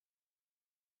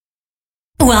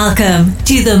Welcome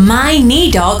to the My Knee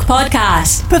Doc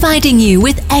podcast, providing you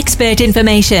with expert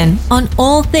information on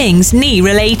all things knee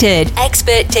related,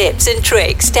 expert tips and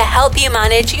tricks to help you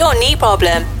manage your knee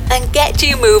problem and get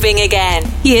you moving again.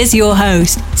 Here's your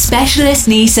host, specialist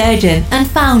knee surgeon and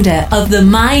founder of the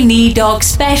My Knee Doc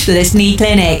Specialist Knee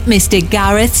Clinic, Mr.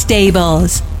 Gareth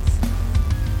Stables.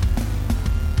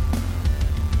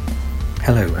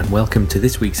 Hello and welcome to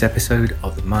this week's episode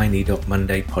of the My Knee Doc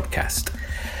Monday podcast.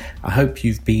 I hope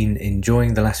you've been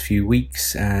enjoying the last few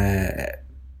weeks'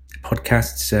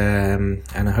 podcasts,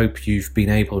 and I hope you've been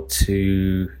able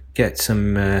to get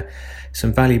some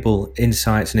valuable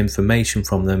insights and information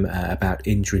from them about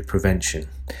injury prevention.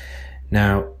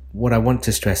 Now, what I want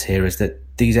to stress here is that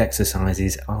these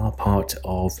exercises are part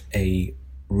of a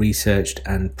researched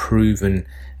and proven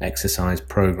exercise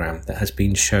program that has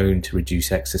been shown to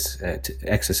reduce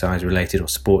exercise-related or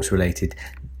sports-related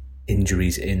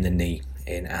injuries in the knee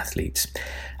in athletes.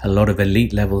 A lot of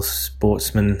elite level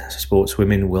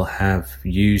sportswomen will have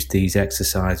used these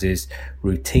exercises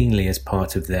routinely as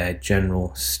part of their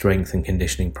general strength and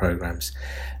conditioning programs.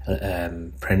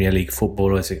 Premier League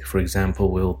footballers, for example,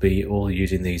 will be all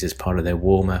using these as part of their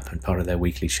warm-up and part of their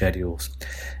weekly schedules.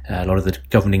 A lot of the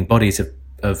governing bodies have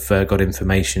got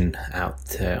information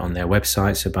out on their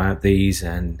websites about these,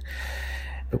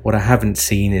 but what I haven't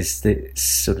seen is the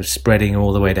sort of spreading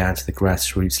all the way down to the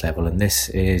grassroots level. And this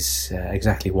is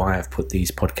exactly why I've put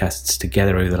these podcasts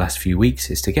together over the last few weeks,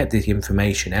 is to get the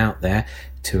information out there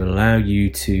to allow you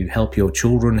to help your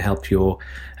children, help your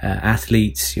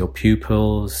athletes, your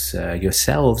pupils,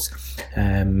 yourselves,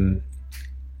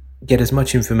 get as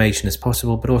much information as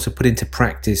possible, but also put into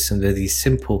practice some of these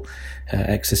simple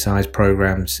exercise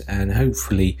programs and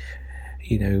hopefully,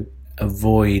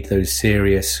 avoid those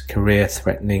serious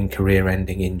career-threatening,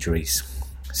 career-ending injuries.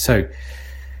 So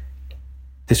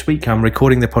this week I'm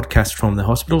recording the podcast from the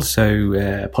hospital, so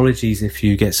apologies if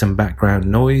you get some background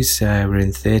noise. We're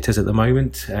in theatres at the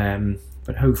moment,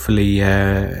 but hopefully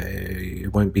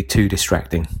it won't be too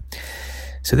distracting.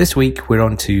 So this week we're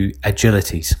on to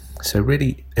agilities. So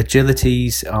really,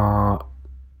 agilities are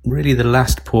really the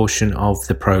last portion of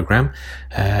the program.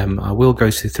 I will go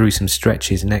through some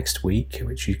stretches next week,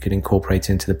 which you can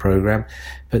incorporate into the program.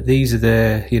 But these are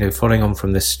the, following on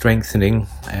from the strengthening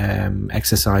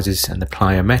exercises and the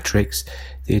plyometrics,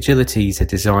 the agilities are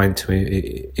designed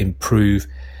to improve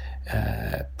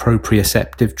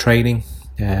proprioceptive training.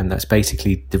 That's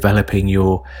basically developing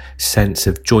your sense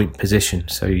of joint position.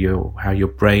 So how your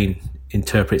brain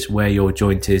interprets where your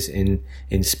joint is in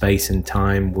space and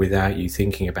time without you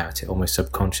thinking about it, almost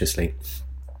subconsciously.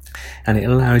 And it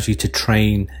allows you to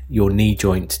train your knee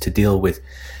joint to deal with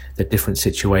the different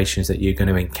situations that you're going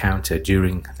to encounter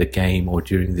during the game or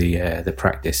during the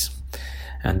practice.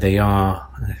 And they are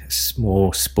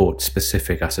more sport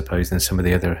specific, I suppose, than some of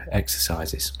the other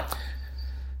exercises.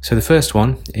 So the first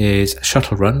one is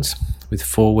shuttle runs with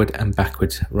forward and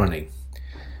backwards running.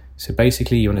 So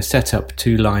basically you want to set up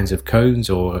two lines of cones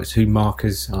or two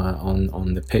markers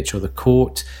on the pitch or the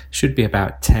court. Should be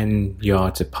about 10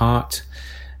 yards apart.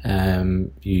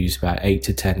 Use about 8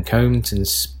 to 10 cones and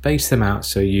space them out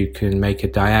so you can make a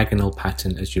diagonal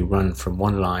pattern as you run from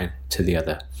one line to the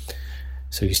other.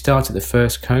 So you start at the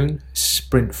first cone,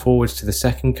 sprint forwards to the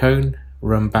second cone,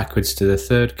 run backwards to the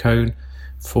third cone,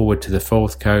 forward to the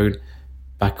fourth cone,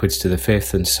 backwards to the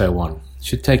fifth, and so on. It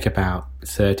should take about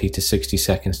 30 to 60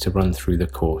 seconds to run through the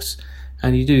course,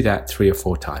 and you do that 3 or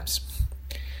 4 times.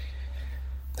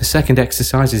 The second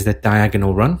exercise is the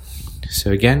diagonal run.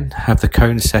 So again, have the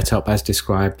cone set up as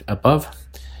described above.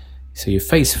 So you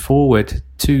face forward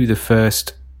to the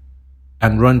first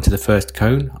and run to the first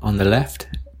cone on the left,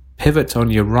 pivot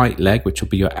on your right leg, which will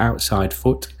be your outside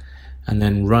foot, and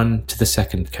then run to the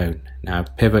second cone. Now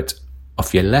pivot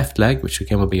off your left leg, which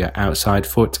again will be your outside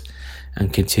foot,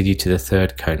 and continue to the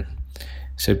third cone.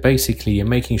 So basically you're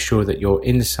making sure that your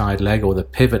inside leg or the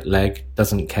pivot leg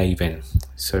doesn't cave in.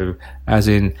 So as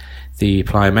in the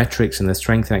plyometrics and the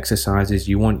strength exercises,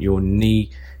 you want your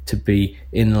knee to be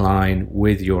in line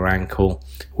with your ankle,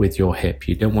 with your hip.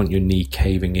 You don't want your knee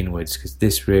caving inwards, because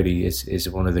this really is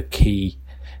one of the key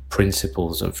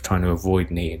principles of trying to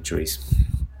avoid knee injuries.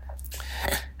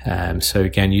 So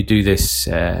again, you do this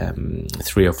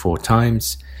 3 or 4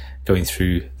 times, going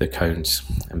through the cones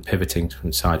and pivoting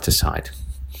from side to side.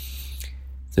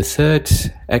 The third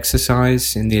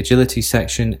exercise in the agility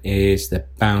section is the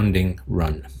bounding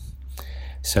run.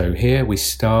 So here we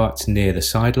start near the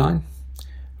sideline,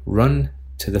 run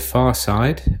to the far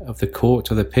side of the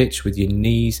court or the pitch with your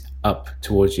knees up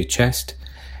towards your chest.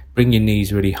 Bring your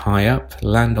knees really high up,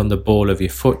 land on the ball of your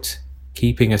foot,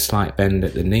 keeping a slight bend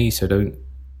at the knee, so don't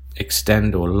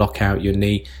extend or lock out your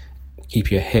knee.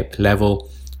 Keep your hip level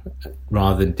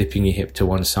rather than dipping your hip to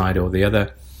one side or the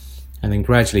other. And then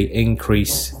gradually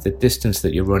increase the distance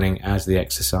that you're running as the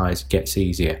exercise gets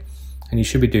easier. And you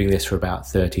should be doing this for about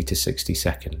 30 to 60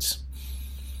 seconds.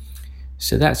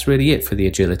 So that's really it for the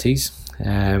agilities.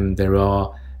 There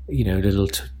are, little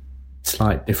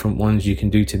slight different ones you can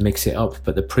do to mix it up,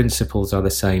 but the principles are the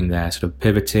same there. Sort of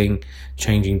pivoting,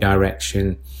 changing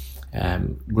direction,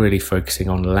 really focusing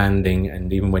on landing,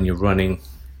 and even when you're running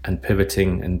and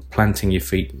pivoting and planting your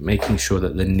feet, making sure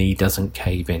that the knee doesn't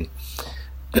cave in.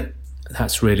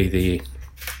 That's really the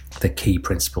key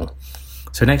principle.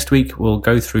 So next week we'll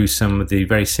go through some of the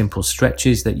very simple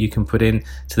stretches that you can put in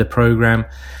to the program,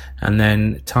 and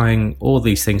then tying all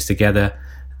these things together.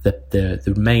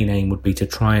 The main aim would be to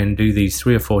try and do these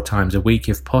 3 or 4 times a week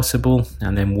if possible,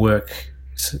 and then work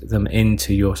them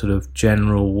into your sort of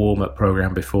general warm-up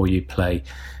program before you play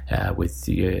with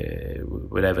your,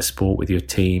 whatever sport, with your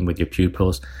team, with your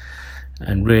pupils,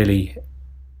 and really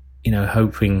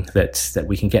hoping that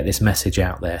we can get this message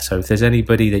out there. So if there's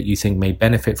anybody that you think may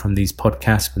benefit from these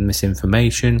podcasts and this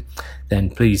information, then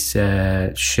please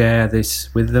share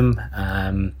this with them.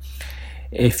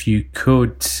 If you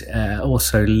could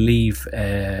also leave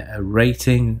a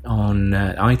rating on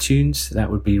iTunes,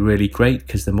 that would be really great,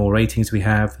 because the more ratings we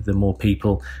have, the more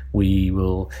people we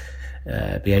will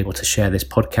be able to share this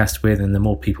podcast with, and the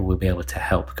more people we'll be able to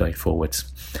help going forwards.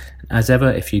 As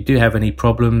ever, if you do have any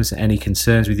problems, any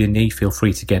concerns with your knee, feel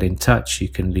free to get in touch. You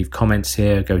can leave comments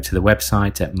here, go to the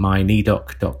website at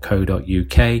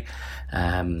mykneedoc.co.uk.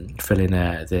 Fill in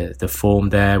the form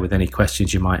there with any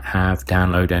questions you might have,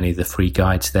 download any of the free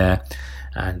guides there,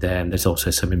 and there's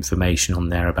also some information on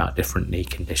there about different knee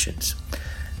conditions.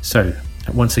 So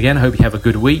once again, I hope you have a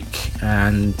good week,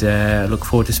 and look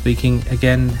forward to speaking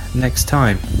again next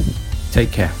time.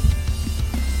 Take care.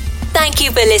 Thank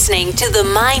you for listening to the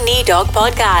My Knee Doc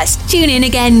podcast. Tune in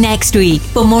again next week.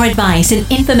 For more advice and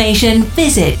information,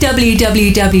 visit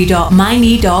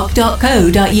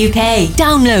www.mykneedoc.co.uk.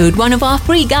 Download one of our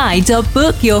free guides or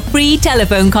book your free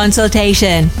telephone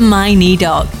consultation. My Knee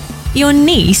Doc, your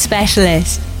knee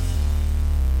specialist.